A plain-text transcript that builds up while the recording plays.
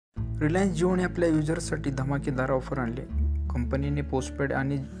Reliance जिओने आपल्या युजर्ससाठी धमाकेदार ऑफर आणली. कंपनीने पोस्टपेड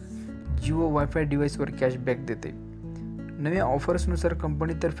आणि जिओ वायफाय डिव्हाइसवर कॅशबॅक देते. नव्या ऑफर्सनुसार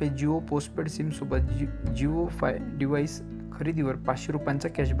कंपनीतर्फे जिओ पोस्टपेड सिमसोबत JioFi डिव्हाइस खरेदीवर ₹500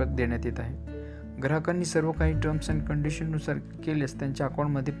 कॅशबॅक देण्यात येत आहे. ग्राहकांनी सर्व काही टर्म्स अँड कंडिशननुसार केल्यास त्यांच्या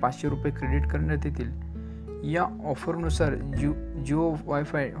अकाउंटमध्ये ₹500 क्रेडिट करण्यात येतील. या ऑफरनुसार जिओ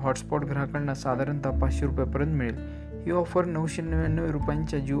वायफाय हॉटस्पॉट ग्राहकांना साधारणतः ₹500 पर्यंत मिळेल. ही ऑफर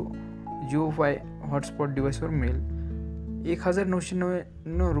 ₹999च्या JioFi हॉटस्पॉट डिव्हाइसवर मिळेल.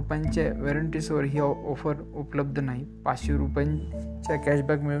 ₹1999च्या वॉरंटीसवर ही ऑफर उपलब्ध नाही. ₹500च्या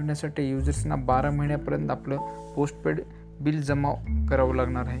कॅशबॅक मिळवण्यासाठी युजर्सना 12 महिन्यापर्यंत आपलं पोस्टपेड बिल जमा करावं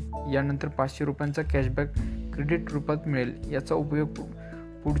लागणार आहे. यानंतर ₹500चा कॅशबॅक क्रेडिट रूपात मिळेल. याचा उपयोग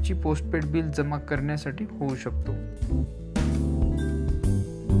पुढची पोस्टपेड बिल जमा करण्यासाठी होऊ शकतो.